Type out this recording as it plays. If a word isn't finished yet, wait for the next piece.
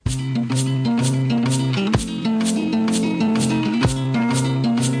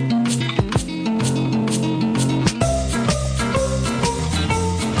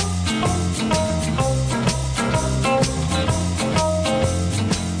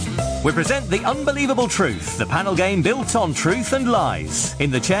We present The Unbelievable Truth, the panel game built on truth and lies.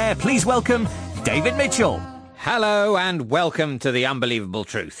 In the chair, please welcome David Mitchell. Hello and welcome to The Unbelievable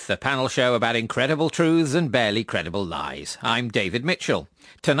Truth, the panel show about incredible truths and barely credible lies. I'm David Mitchell.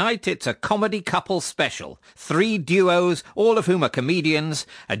 Tonight it's a comedy couple special. 3 duos, all of whom are comedians,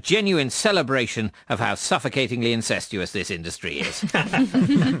 a genuine celebration of how suffocatingly incestuous this industry is.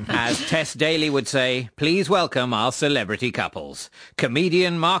 As Tess Daly would say, please welcome our celebrity couples.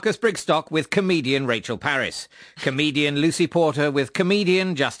 Comedian Marcus Brigstocke with comedian Rachel Parris. Comedian Lucy Porter with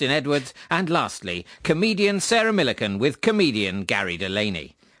comedian Justin Edwards. And lastly, comedian Sarah Millican with comedian Gary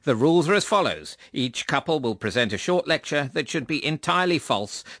Delaney. The rules are as follows. Each couple will present a short lecture that should be entirely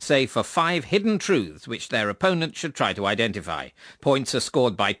false, save for 5 hidden truths which their opponent should try to identify. Points are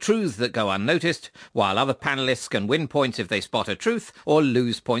scored by truths that go unnoticed, while other panellists can win points if they spot a truth or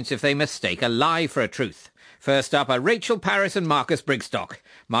lose points if they mistake a lie for a truth. First up are Rachel Parris and Marcus Brigstocke.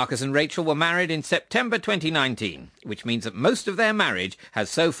 Marcus and Rachel were married in September 2019, which means that most of their marriage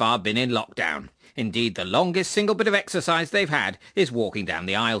has so far been in lockdown. Indeed, the longest single bit of exercise they've had is walking down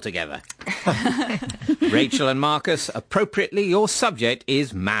the aisle together. Rachel and Marcus, appropriately, your subject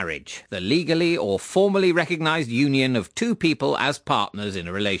is marriage, the legally or formally recognised union of 2 people as partners in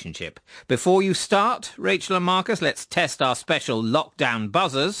a relationship. Before you start, Rachel and Marcus, let's test our special lockdown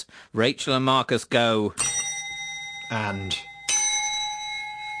buzzers. Rachel and Marcus go... And...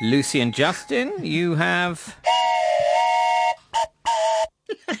 Lucy and Justin, you have...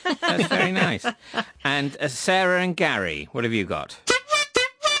 That's very nice. And Sarah and Gary, what have you got?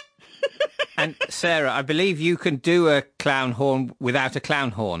 And Sarah, I believe you can do a clown horn without a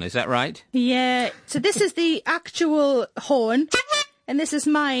clown horn, is that right? Yeah, so this is the actual horn, and this is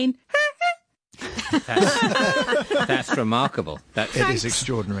mine. That's remarkable. It is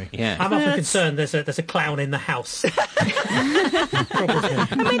extraordinary. Yeah. I'm often concerned there's a clown in the house.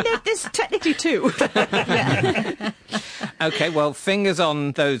 I mean, there's technically 2. Yeah. OK, well, fingers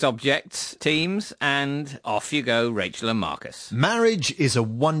on those objects, teams, and off you go, Rachel and Marcus. Marriage is a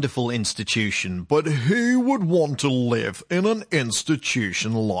wonderful institution, but who would want to live in an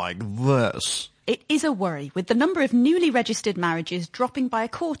institution like this? It is a worry, with the number of newly registered marriages dropping by a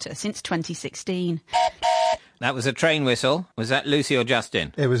quarter since 2016. That was a train whistle. Was that Lucy or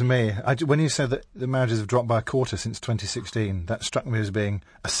Justin? It was me. When you said that the marriages have dropped by a quarter since 2016, that struck me as being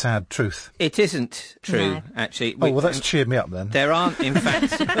a sad truth. It isn't true, No. actually. Oh, well, that's cheered me up then. There aren't, in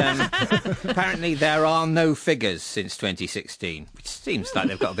fact, apparently there are no figures since 2016, which seems like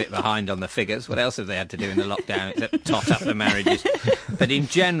they've got a bit behind on the figures. What else have they had to do in the lockdown except tot up the marriages? But in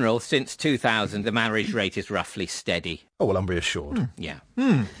general, since 2000, the marriage rate is roughly steady. Oh, well, I'm reassured. Yeah.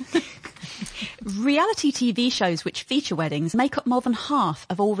 Reality TV shows which feature weddings make up more than half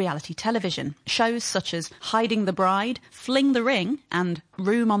of all reality television. Shows such as Hiding the Bride, Fling the Ring and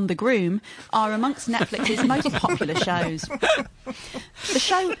Room on the Groom are amongst Netflix's most popular shows. The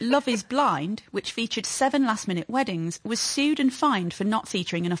show Love is Blind, which featured 7 last-minute weddings, was sued and fined for not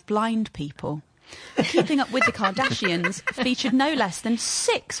featuring enough blind people. Keeping Up with the Kardashians featured no less than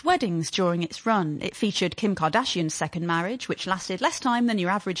 6 weddings during its run. It featured Kim Kardashian's second marriage, which lasted less time than your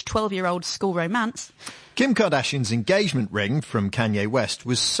average 12-year-old school romance. Kim Kardashian's engagement ring from Kanye West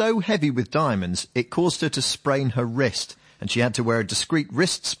was so heavy with diamonds it caused her to sprain her wrist, and she had to wear a discreet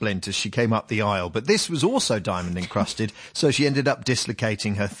wrist splint as she came up the aisle. But this was also diamond encrusted, so she ended up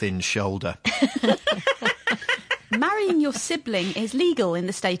dislocating her thin shoulder. Marrying your sibling is legal in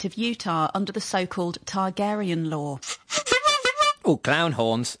the state of Utah under the so-called Targaryen law. Oh, clown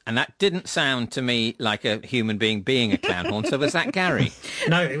horns. And that didn't sound to me like a human being a clown horn. So was that Gary?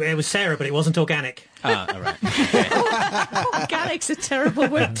 No, it was Sarah, but it wasn't organic. Ah, all right. Organic's a terrible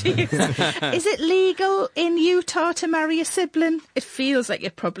word to use. Is it legal in Utah to marry a sibling? It feels like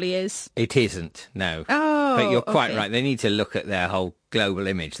it probably is. It isn't, no. Oh, but you're quite okay. right. They need to look at their whole global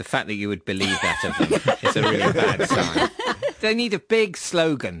image. The fact that you would believe that of them is a really bad sign. They need a big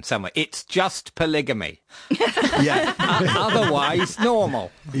slogan somewhere. It's just polygamy. Yeah. Otherwise,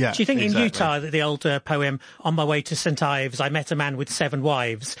 normal. Yeah. Do you think exactly. in Utah that the old poem, On My Way to St Ives, I met a man with 7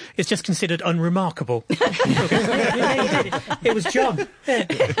 wives, is just considered unremarkable? It was John.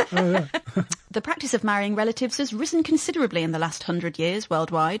 Yeah. The practice of marrying relatives has risen considerably in the last 100 years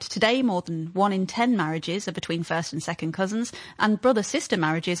worldwide. Today, more than 1 in 10 marriages are between first and second cousins, and brother-sister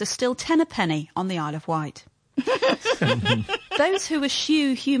marriages are still 10 a penny on the Isle of Wight. Those who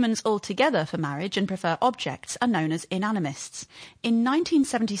eschew humans altogether for marriage and prefer objects are known as inanimists. In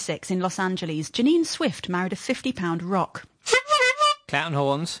 1976 in Los Angeles, Janine Swift married a £50 rock. Clown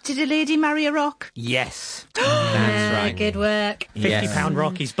horns. Did a lady marry a rock? Yes. That's right. Good work. £50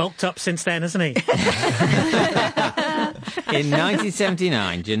 rock. He's bulked up since then, hasn't he? In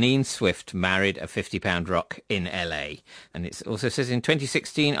 1979, Janine Swift married a £50 rock in LA. And it also says in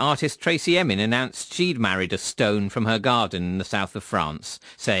 2016, artist Tracy Emin announced she'd married a stone from her garden in the south of France,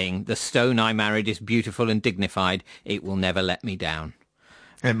 saying, "The stone I married is beautiful and dignified. It will never let me down."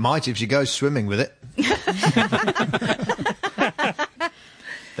 It might if she goes swimming with it.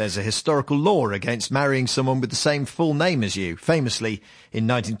 There's a historical law against marrying someone with the same full name as you. Famously, in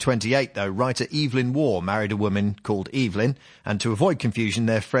 1928, though, writer Evelyn Waugh married a woman called Evelyn, and to avoid confusion,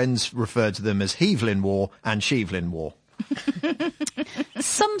 their friends referred to them as Hevelyn Waugh and Shevelyn Waugh.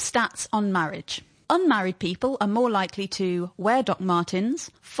 Some stats on marriage. Unmarried people are more likely to wear Doc Martens,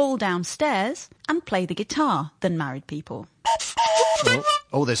 fall down stairs, and play the guitar than married people.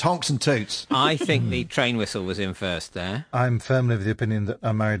 Oh, there's honks and toots. I think the train whistle was in first there. I'm firmly of the opinion that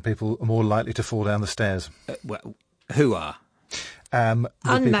unmarried people are more likely to fall down the stairs. Well, who are?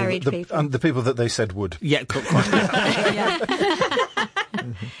 Unmarried people. The people that they said would. Yeah,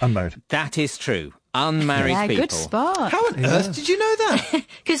 Unmarried. that is true. Unmarried Yeah, people. good spot. How on earth did you know that?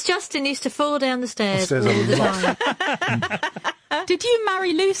 Because Justin used to fall down the stairs all Upstairs a the lot. time. Did you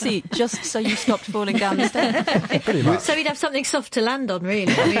marry Lucy just so you stopped falling down the stairs? Pretty much. So he'd have something soft to land on,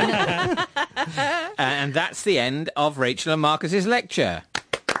 really. I mean, And that's the end of Rachel and Marcus's lecture.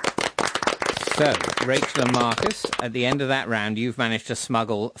 So, Rachel and Marcus, at the end of that round, you've managed to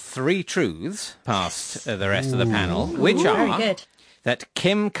smuggle 3 truths past the rest of the panel, which are very good. that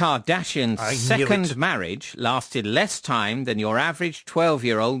Kim Kardashian's I knew second it. marriage lasted less time than your average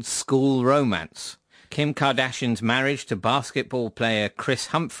 12-year-old school romance. Kim Kardashian's marriage to basketball player Chris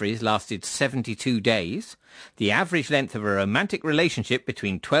Humphries lasted 72 days. The average length of a romantic relationship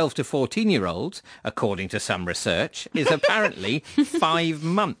between 12 to 14-year-olds, according to some research, is apparently 5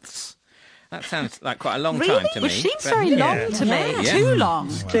 months. That sounds like quite a long time to me. Which seems but- very long Yeah. to me. Yeah. Too long.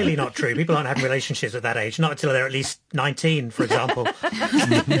 Clearly not true. People aren't having relationships at that age, not until they're at least 19, for example.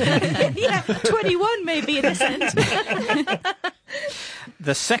 Yeah, 21 maybe in a sense.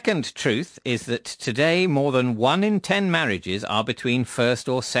 The second truth is that today more than 1 in 10 marriages are between first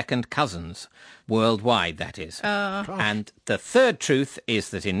or second cousins. Worldwide, that is. And the third truth is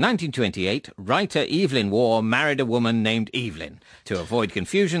that in 1928, writer Evelyn Waugh married a woman named Evelyn. To avoid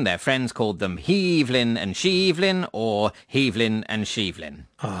confusion, their friends called them He-Evelyn and She-Evelyn, or Hevelyn and Shevelyn.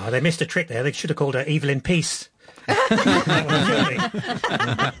 Oh, they missed a trick there. They should have called her Evelyn Peace.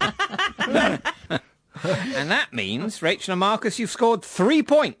 And that means, Rachel and Marcus, you've scored 3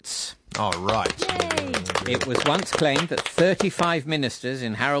 points. All right. It was once claimed that 35 ministers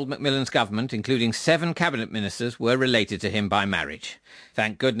in Harold Macmillan's government, including 7 cabinet ministers, were related to him by marriage.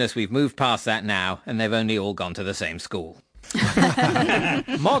 Thank goodness we've moved past that now, and they've only all gone to the same school.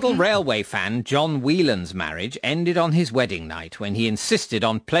 Model railway fan John Whelan's marriage ended on his wedding night when he insisted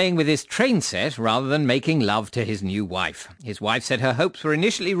on playing with his train set rather than making love to his new wife. His wife said her hopes were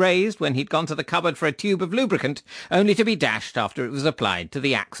initially raised when he'd gone to the cupboard for a tube of lubricant, only to be dashed after it was applied to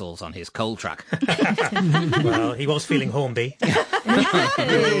the axles on his coal truck. Well, he was feeling Hornby.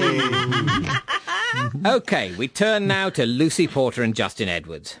 OK, we turn now to Lucy Porter and Justin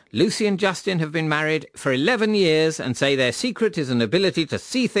Edwards. Lucy and Justin have been married for 11 years and say their secret is an ability to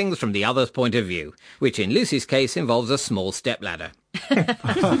see things from the other's point of view, which in Lucy's case involves a small stepladder.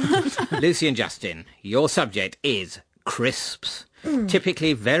 Lucy and Justin, your subject is crisps.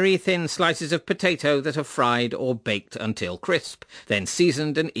 Typically very thin slices of potato that are fried or baked until crisp, then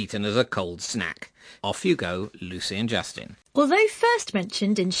seasoned and eaten as a cold snack. Off you go, Lucy and Justin. Although first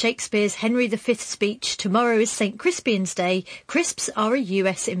mentioned in Shakespeare's Henry V speech, "Tomorrow is St. Crispian's Day," crisps are a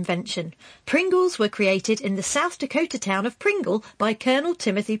US invention. Pringles were created in the South Dakota town of Pringle by Colonel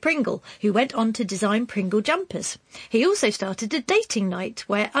Timothy Pringle, who went on to design Pringle jumpers. He also started a dating night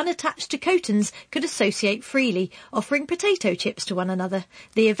where unattached Dakotans could associate freely, offering potato chips to one another.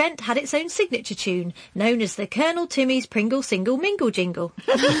 The event had its own signature tune, known as the Colonel Timmy's Pringle Single Mingle Jingle.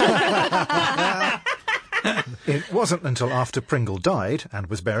 It wasn't until after Pringle died and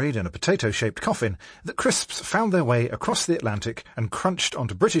was buried in a potato-shaped coffin that crisps found their way across the Atlantic and crunched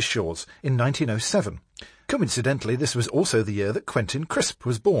onto British shores in 1907. Coincidentally, this was also the year that Quentin Crisp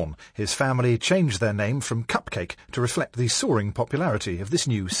was born. His family changed their name from Cupcake to reflect the soaring popularity of this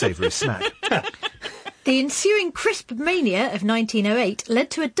new savoury snack. The ensuing crisp mania of 1908 led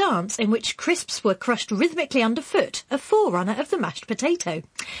to a dance in which crisps were crushed rhythmically underfoot, a forerunner of the mashed potato.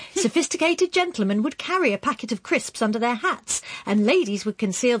 Sophisticated gentlemen would carry a packet of crisps under their hats, and ladies would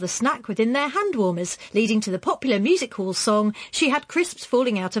conceal the snack within their hand warmers, leading to the popular music hall song, "She Had Crisps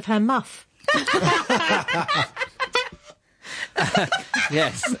Falling Out of Her Muff."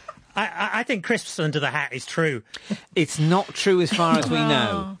 Yes. I think crisps under the hat is true. It's not true as far as we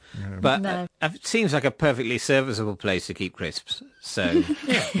know. But it seems like a perfectly serviceable place to keep crisps. So,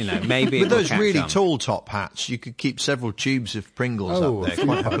 maybe... With those really tall top hats, you could keep several tubes of Pringles up there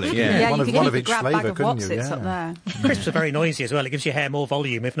quite happily. Yeah. You one could of each grab a bag flavour, of couldn't you? Wotsits up there. Crisps are very noisy as well. It gives your hair more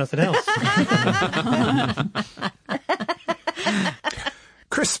volume, if nothing else.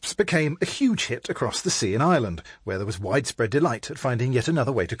 Crisps became a huge hit across the sea in Ireland, where there was widespread delight at finding yet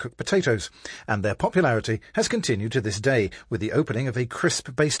another way to cook potatoes, and their popularity has continued to this day, with the opening of a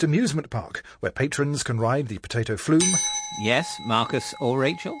crisp-based amusement park, where patrons can ride the potato flume. Yes, Marcus or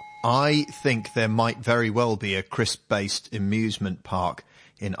Rachel? I think there might very well be a crisp-based amusement park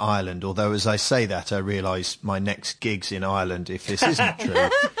in Ireland, although as I say that I realise my next gigs in Ireland, if this isn't true,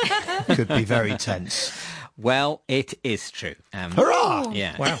 could be very tense. Well, it is true. Hurrah!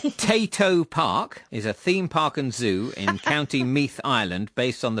 Yeah. Wow. Tato Park is a theme park and zoo in County Meath, Ireland,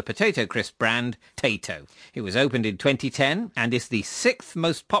 based on the potato crisp brand Tato. It was opened in 2010 and is the 6th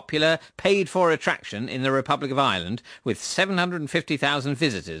most popular paid-for attraction in the Republic of Ireland, with 750,000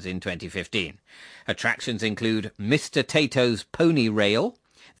 visitors in 2015. Attractions include Mr. Tato's Pony Rail,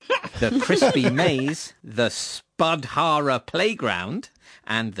 the Crispy Maze, the Spudhara Playground,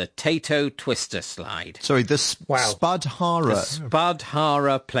 and the Tato Twister Slide. Sorry, the Spudhara.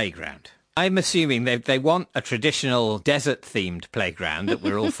 Spudhara Playground. I'm assuming they want a traditional desert-themed playground that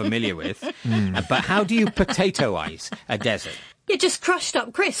we're all familiar with. But how do you potatoise a desert? You just crushed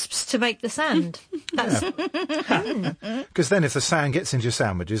up crisps to make the sand. That's Because then if the sand gets into your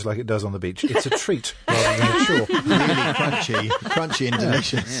sandwiches like it does on the beach, it's a treat rather than a chore. Really crunchy and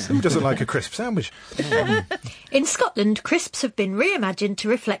delicious. Who doesn't like a crisp sandwich? In Scotland, crisps have been reimagined to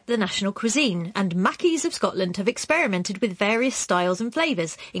reflect the national cuisine, and Mackies of Scotland have experimented with various styles and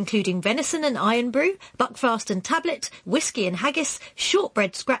flavours, including venison and iron brew, buckfast and tablet, whiskey and haggis,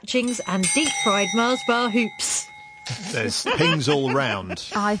 shortbread scratchings, and deep-fried Mars bar hoops. There's things all round.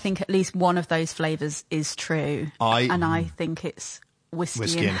 I think at least one of those flavours is true. And I think it's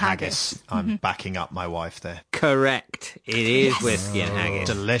whiskey and haggis. I'm backing up my wife there. Correct. It is whiskey and haggis.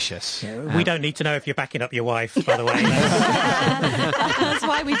 Delicious. We don't need to know if you're backing up your wife, by the way. That's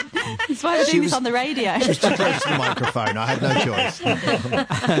why we're doing this on the radio. She was too close to the microphone. I had no choice.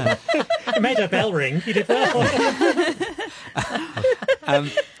 You made her bell ring. You did well.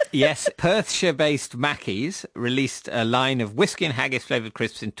 Yes, Perthshire-based Mackies released a line of whiskey and haggis flavoured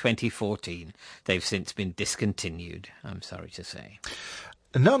crisps in 2014. They've since been discontinued, I'm sorry to say.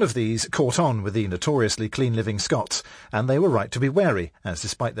 None of these caught on with the notoriously clean-living Scots, and they were right to be wary, as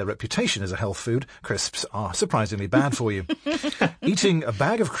despite their reputation as a health food, crisps are surprisingly bad for you. Eating a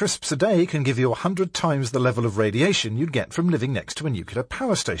bag of crisps a day can give you 100 times the level of radiation you'd get from living next to a nuclear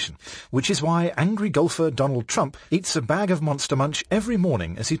power station, which is why angry golfer Donald Trump eats a bag of Monster Munch every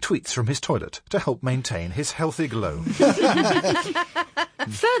morning as he tweets from his toilet to help maintain his healthy glow.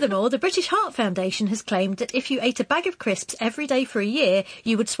 Furthermore, the British Heart Foundation has claimed that if you ate a bag of crisps every day for a year,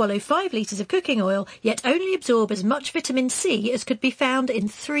 you would swallow 5 litres of cooking oil, yet only absorb as much vitamin C as could be found in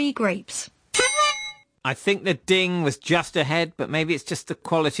 3 grapes. I think the ding was just ahead, but maybe it's just the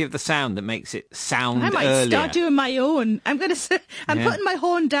quality of the sound that makes it sound earlier. I might start doing my own. I'm putting my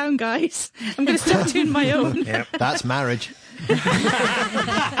horn down, guys. I'm going to start doing my own. Yep, that's marriage.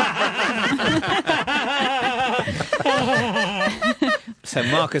 So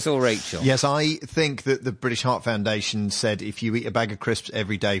Marcus or Rachel? Yes, I think that the British Heart Foundation said if you eat a bag of crisps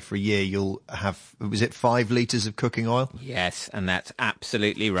every day for a year, you'll have, was it 5 litres of cooking oil? Yes, and that's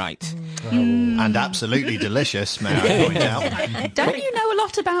absolutely right. And absolutely delicious, may I point out. Don't you know a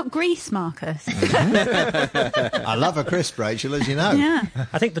lot about Greece, Marcus? I love a crisp, Rachel, as you know. Yeah.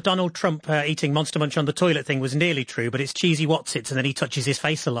 I think the Donald Trump eating Monster Munch on the toilet thing was nearly true, but it's cheesy Wotsits and then he touches his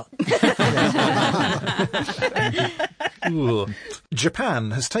face a lot.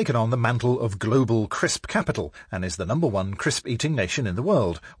 Japan has taken on the mantle of global crisp capital and is the #1 crisp-eating nation in the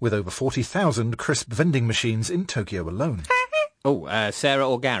world, with over 40,000 crisp vending machines in Tokyo alone. Oh, Sarah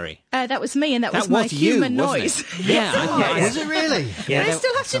or Gary? That was me, and that was my you, human wasn't noise. it? Yeah. Is it really? Yeah. But I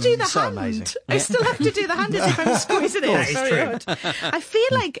still have to do the so hand. amazing. I still have to do the hand as if I'm squeezing it. That It's is very true. odd. I feel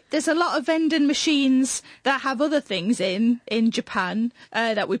like there's a lot of vending machines that have other things in Japan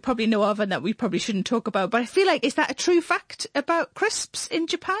that we probably know of and that we probably shouldn't talk about. But I feel like, is that a true fact about crisps in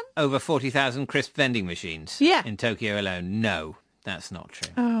Japan? Over 40,000 crisp vending machines in Tokyo alone. No, that's not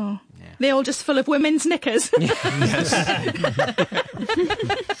true. Oh. Yeah. They're all just full of women's knickers.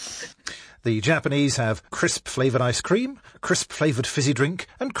 The Japanese have crisp-flavoured ice cream, crisp-flavoured fizzy drink,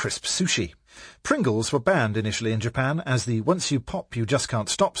 and crisp sushi. Pringles were banned initially in Japan as the "once you pop, you just can't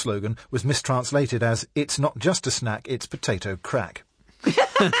stop" slogan was mistranslated as "it's not just a snack, it's potato crack."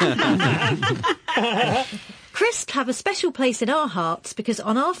 Crisps have a special place in our hearts because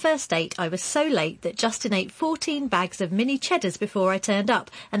on our first date I was so late that Justin ate 14 bags of mini cheddars before I turned up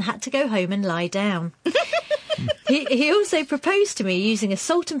and had to go home and lie down. He also proposed to me using a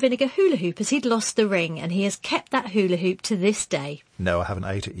salt and vinegar hula hoop as he'd lost the ring, and he has kept that hula hoop to this day. No, I haven't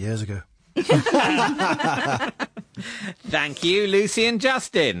ate it years ago. Thank you, Lucy and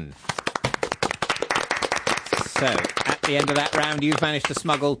Justin. So, at the end of that round, you've managed to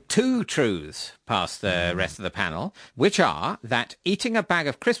smuggle 2 truths past the rest of the panel, which are that eating a bag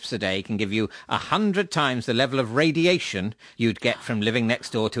of crisps a day can give you 100 times the level of radiation you'd get from living next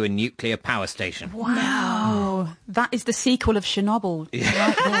door to a nuclear power station. Wow. That is the sequel of Chernobyl.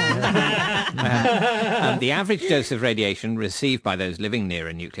 Right there. The average dose of radiation received by those living near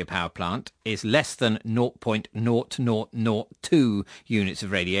a nuclear power plant is less than 0.0002 units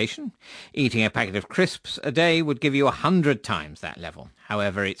of radiation. Eating a packet of crisps a day would give you 100 times that level.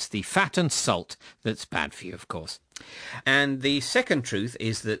 However, it's the fat and salt that's bad for you, of course. And the second truth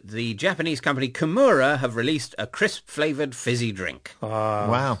is that the Japanese company Kimura have released a crisp-flavoured fizzy drink.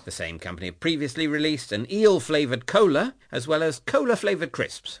 Wow. The same company had previously released an eel-flavoured cola, as well as cola-flavoured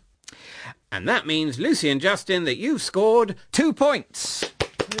crisps. And that means, Lucy and Justin, that you've scored 2 points.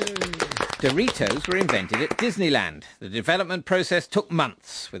 Doritos were invented at Disneyland. The development process took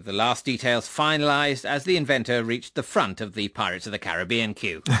months, with the last details finalised as the inventor reached the front of the Pirates of the Caribbean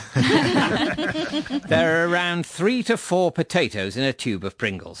queue. There are around 3 to 4 potatoes in a tube of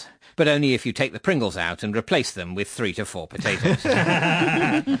Pringles, but only if you take the Pringles out and replace them with 3 to 4 potatoes.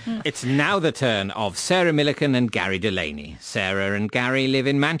 It's now the turn of Sarah Millican and Gary Delaney. Sarah and Gary live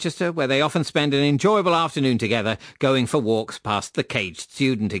in Manchester, where they often spend an enjoyable afternoon together going for walks past the caged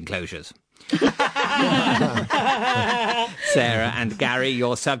student enclosures. Sarah and Gary,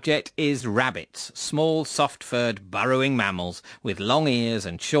 your subject is rabbits, small, soft-furred, burrowing mammals with long ears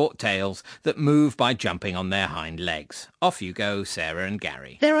and short tails that move by jumping on their hind legs. Off you go, Sarah and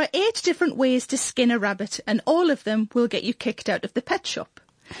Gary. There are 8 different ways to skin a rabbit, and all of them will get you kicked out of the pet shop.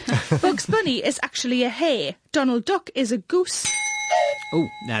 Bugs Bunny is actually a hare. Donald Duck is a goose. Oh,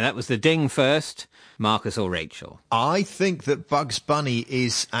 now that was the ding first. Marcus or Rachel? I think that Bugs Bunny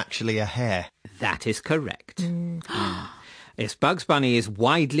is actually a hare. That is correct. Yes, Bugs Bunny is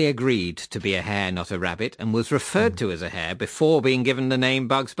widely agreed to be a hare, not a rabbit, and was referred to as a hare before being given the name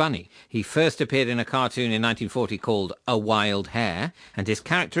Bugs Bunny. He first appeared in a cartoon in 1940 called A Wild Hare, and his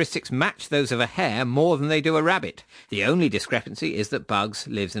characteristics match those of a hare more than they do a rabbit. The only discrepancy is that Bugs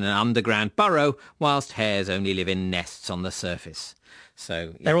lives in an underground burrow, whilst hares only live in nests on the surface.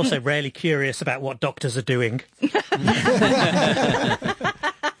 So they're also rarely curious about what doctors are doing.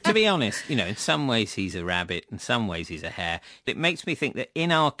 To be honest, in some ways he's a rabbit, in some ways he's a hare. It makes me think that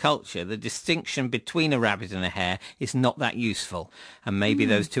in our culture, the distinction between a rabbit and a hare is not that useful. And maybe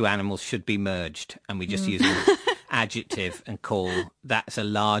those two animals should be merged, and we just use an adjective and call that's a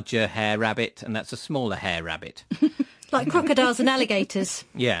larger hare rabbit and that's a smaller hare rabbit. Like crocodiles and alligators.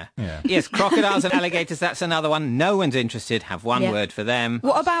 Yeah. Yes, crocodiles and alligators, that's another one. No one's interested. Have one word for them.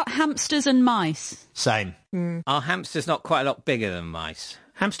 What about hamsters and mice? Same. Are hamsters not quite a lot bigger than mice?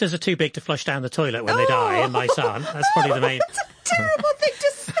 Hamsters are too big to flush down the toilet when they die, and mice aren't. That's probably the main... That's a terrible thing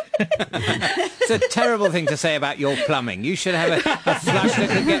to say. It's a terrible thing to say about your plumbing. You should have a flush that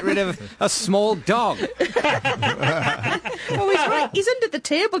could get rid of a small dog. Oh, he's right. He's under the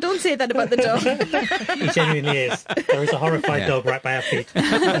table. Don't say that about the dog. He genuinely is. There is a horrified dog right by our feet.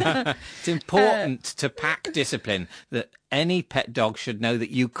 It's important to pack discipline that any pet dog should know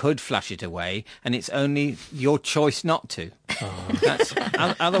that you could flush it away, and it's only your choice not to.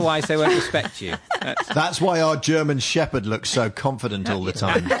 Otherwise, they won't respect you. That's why our German Shepherd looks so confident all the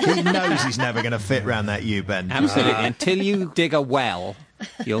time. He knows he's never going to fit round that U-bend. Absolutely. Until you dig a well,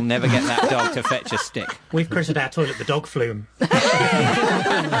 you'll never get that dog to fetch a stick. We've christened our toilet the dog flume.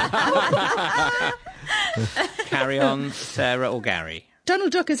 Carry on, Sarah or Gary.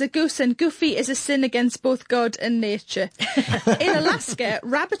 Donald Duck is a goose and Goofy is a sin against both God and nature. In Alaska,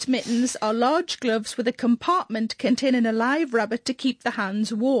 rabbit mittens are large gloves with a compartment containing a live rabbit to keep the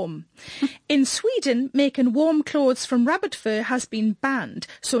hands warm. In Sweden, making warm clothes from rabbit fur has been banned,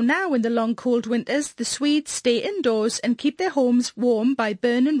 so now in the long cold winters, the Swedes stay indoors and keep their homes warm by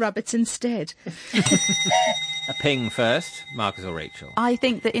burning rabbits instead. A ping first, Marcus or Rachel? I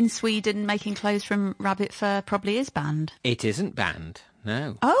think that in Sweden, making clothes from rabbit fur probably is banned. It isn't banned.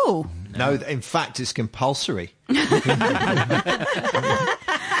 No. Oh. No, in fact, it's compulsory.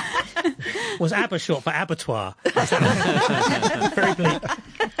 Was ABBA short for abattoir? Very bleak.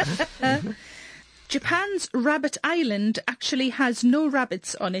 Japan's Rabbit Island actually has no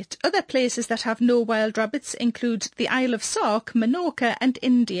rabbits on it. Other places that have no wild rabbits include the Isle of Sark, Menorca and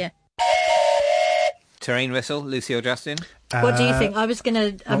India. Terrain whistle, Lucy or Justin? What do you think? I was going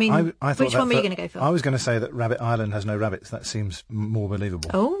to... I thought which one were you going to go for? I was going to say that Rabbit Island has no rabbits. That seems more believable.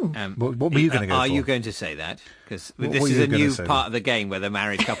 Oh. What were you going to go for? Are you going to say that? Because What this were is you a gonna new say part of the game where the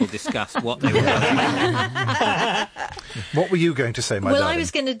married couple discuss what they were going to What were you going to say, my Well, darling? I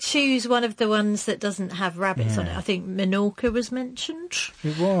was going to choose one of the ones that doesn't have rabbits on it. I think Menorca was mentioned.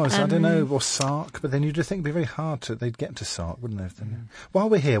 It was, I don't know, or Sark, but then you'd think it'd be very hard they'd get to Sark, wouldn't they? While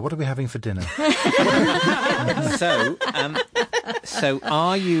we're here, what are we having for dinner? So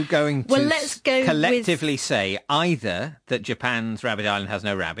are you going to let's go collectively say either that Japan's Rabbit Island has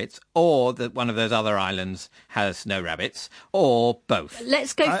no rabbits, or that one of those other islands has no rabbits, or both?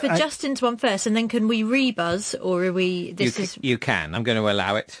 Let's go for Justin's one first, and then can we rebuzz, or are we... You can. I'm going to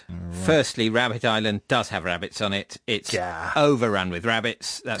allow it. Right. Firstly, Rabbit Island does have rabbits on it. It's overrun with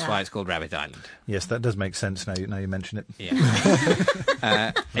rabbits. That's why it's called Rabbit Island. Yes, that does make sense now you mention it.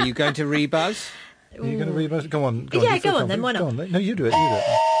 Yeah. Are you going to rebuzz? Are you going to rebuzz? Go on. Go on then, why not? Go on. No, you do it.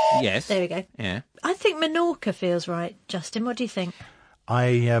 Yes. There we go. Yeah. I think Menorca feels right. Justin, what do you think?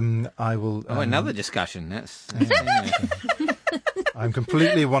 I will... another discussion. That's I'm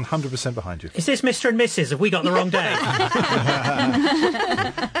completely 100% behind you. Is this Mr. and Mrs.? Have we got the wrong day?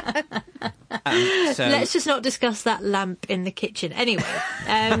 Let's just not discuss that lamp in the kitchen. Anyway,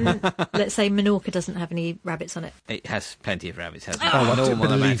 let's say Menorca doesn't have any rabbits on it. It has plenty of rabbits, hasn't it? I don't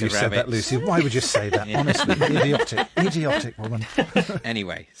believe you said that, Lucy. Why would you say that? Honestly, idiotic woman.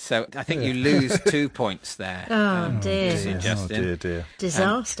 Anyway, so I think you lose 2 points there. Oh, dear. Justin. Oh, dear.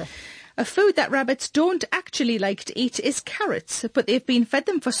 Disaster. A food that rabbits don't actually like to eat is carrots, but they've been fed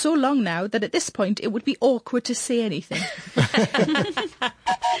them for so long now that at this point it would be awkward to say anything.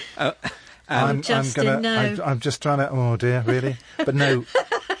 I'm just trying to... Oh, dear, really? But no.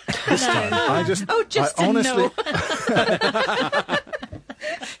 This time, honestly... No.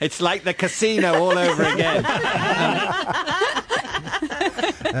 It's like the casino all over again.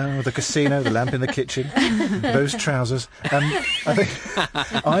 Oh, the casino, the lamp in the kitchen, those trousers.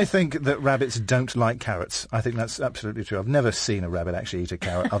 I think that rabbits don't like carrots. I think that's absolutely true. I've never seen a rabbit actually eat a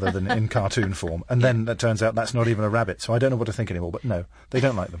carrot other than in cartoon form. And then it turns out that's not even a rabbit. So I don't know what to think anymore. But no, they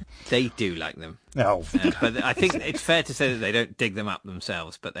don't like them. They do like them. Oh. But I think it's fair to say that they don't dig them up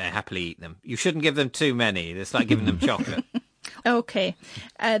themselves, but they happily eat them. You shouldn't give them too many. It's like giving them chocolate. OK.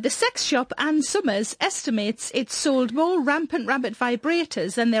 The sex shop Ann Summers estimates it's sold more rampant rabbit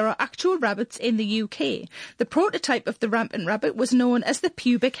vibrators than there are actual rabbits in the UK. The prototype of the rampant rabbit was known as the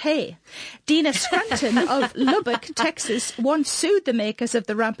pubic hair. Dina Scranton of Lubbock, Texas, once sued the makers of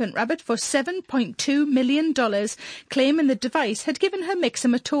the rampant rabbit for $7.2 million, claiming the device had given her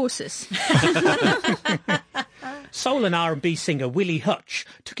myxomatosis. Soul and R&B singer Willie Hutch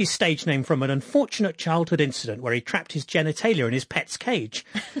took his stage name from an unfortunate childhood incident where he trapped his genitalia in his pet's cage.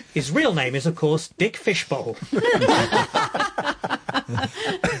 His real name is, of course, Dick Fishbowl.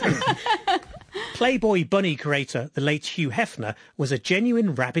 Playboy bunny creator, the late Hugh Hefner, was a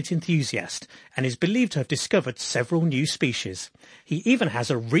genuine rabbit enthusiast and is believed to have discovered several new species. He even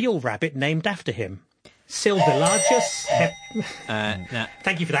has a real rabbit named after him. Silvilagus. No.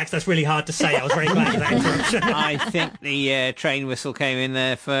 Thank you for that, 'cause that's really hard to say. I was very glad for that interruption. I think the train whistle came in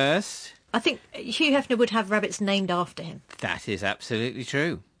there first. I think Hugh Hefner would have rabbits named after him. That is absolutely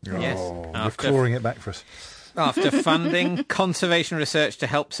true. Yes. You're clawing it back for us. After funding conservation research to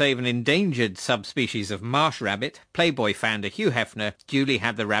help save an endangered subspecies of marsh rabbit, Playboy founder Hugh Hefner duly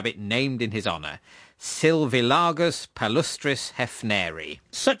had the rabbit named in his honour, Silvilagus palustris hefneri.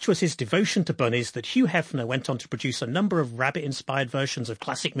 Such was his devotion to bunnies that Hugh Hefner went on to produce a number of rabbit-inspired versions of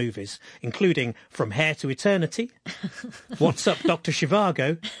classic movies, including From Hair to Eternity, What's Up, Dr.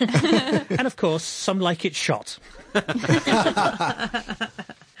 Zhivago, and, of course, Some Like It Shot.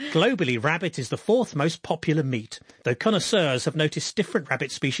 Globally, rabbit is the fourth most popular meat, though connoisseurs have noticed different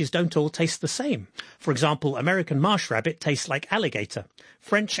rabbit species don't all taste the same. For example, American marsh rabbit tastes like alligator,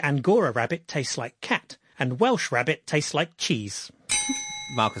 French Angora rabbit tastes like cat, and Welsh rabbit tastes like cheese.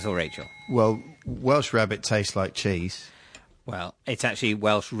 Marcus or Rachel? Well, Welsh rabbit tastes like cheese. Well, it's actually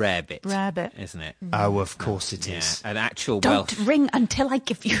Welsh rarebit. Rabbit. Isn't it? Oh, of course it is. An actual Don't Welsh... ring until I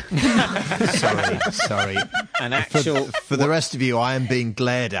give you... Sorry. An actual... For the rest of you, I am being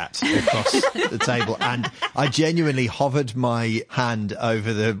glared at across the table, and I genuinely hovered my hand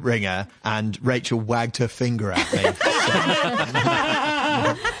over the ringer, and Rachel wagged her finger at me.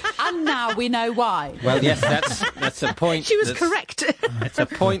 And now we know why. Well, yes, that's a point. She was correct. It's a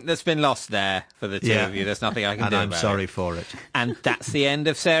point that's been lost there for the two of you. There's nothing I can do about it. And I'm sorry for it. And that's the end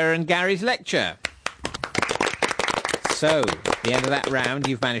of Sarah and Gary's lecture. So, at the end of that round,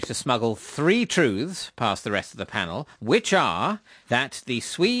 you've managed to smuggle 3 truths past the rest of the panel, which are that the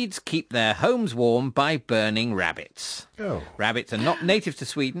Swedes keep their homes warm by burning rabbits. Oh. Rabbits are not native to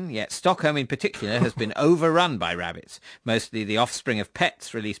Sweden, yet Stockholm in particular has been overrun by rabbits, mostly the offspring of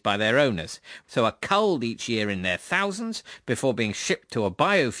pets released by their owners, so are culled each year in their thousands before being shipped to a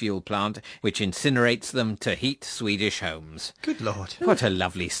biofuel plant which incinerates them to heat Swedish homes. Good Lord. What a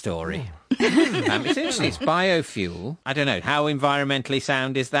lovely story. It's interesting, it's biofuel. I don't know, how environmentally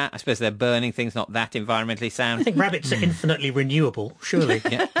sound is that? I suppose they're burning things not that environmentally sound. I think rabbits are infinitely renewable, surely.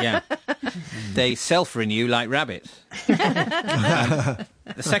 Yeah. They self-renew like rabbits. The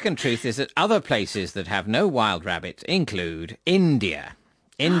second truth is that other places that have no wild rabbits include India.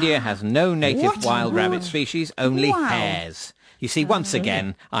 India has no native wild rabbit species, only hares. You see, once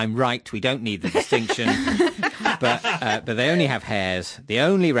again, I'm right, we don't need the distinction, but they only have hares. The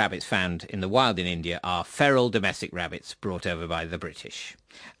only rabbits found in the wild in India are feral domestic rabbits brought over by the British.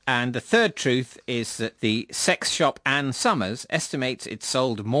 And the third truth is that the sex shop Ann Summers estimates it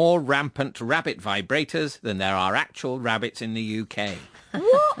sold more rampant rabbit vibrators than there are actual rabbits in the UK.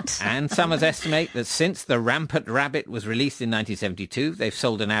 What? And Summers estimate that since the Rampant Rabbit was released in 1972, they've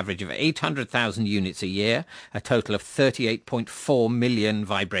sold an average of 800,000 units a year, a total of 38.4 million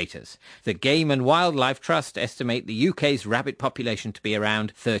vibrators. The Game and Wildlife Trust estimate the UK's rabbit population to be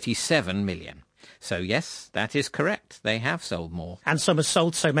around 37 million. So yes, that is correct. They have sold more. And some have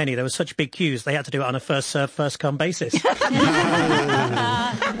sold so many, there were such big queues, they had to do it on a first-served, first-come basis.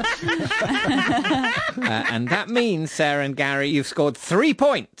 And that means, Sarah and Gary, you've scored 3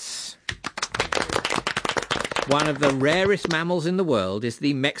 points. One of the rarest mammals in the world is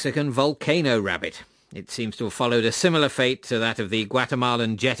the Mexican volcano rabbit. It seems to have followed a similar fate to that of the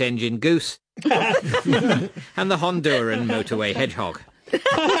Guatemalan jet engine goose and the Honduran motorway hedgehog.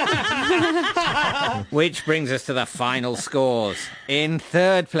 Which brings us to the final scores. In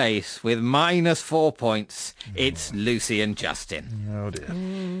third place, with -4 points, it's Lucy and Justin. Oh dear.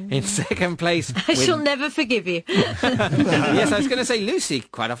 In second place... I shall never forgive you. Yes, I was going to say Lucy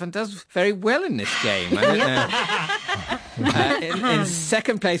quite often does very well in this game. I don't know. In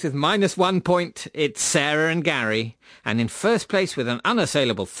second place with -1 point, it's Sarah and Gary. And in first place with an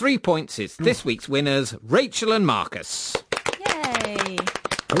unassailable 3 points, it's this week's winners, Rachel and Marcus. Yay.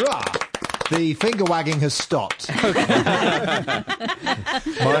 Hurrah! The finger wagging has stopped.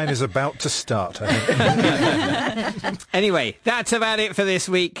 Mine is about to start, I think. Anyway, that's about it for this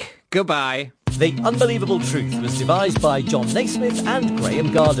week. Goodbye. The Unbelievable Truth was devised by John Naismith and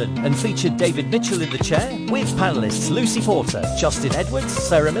Graham Garden and featured David Mitchell in the chair with panellists Lucy Porter, Justin Edwards,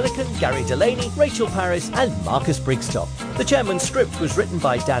 Sarah Millican, Gary Delaney, Rachel Parris and Marcus Brigstocke. The chairman's script was written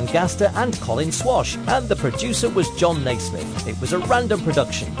by Dan Gaster and Colin Swash and the producer was John Naismith. It was a random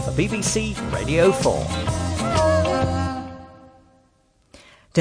production for BBC Radio 4.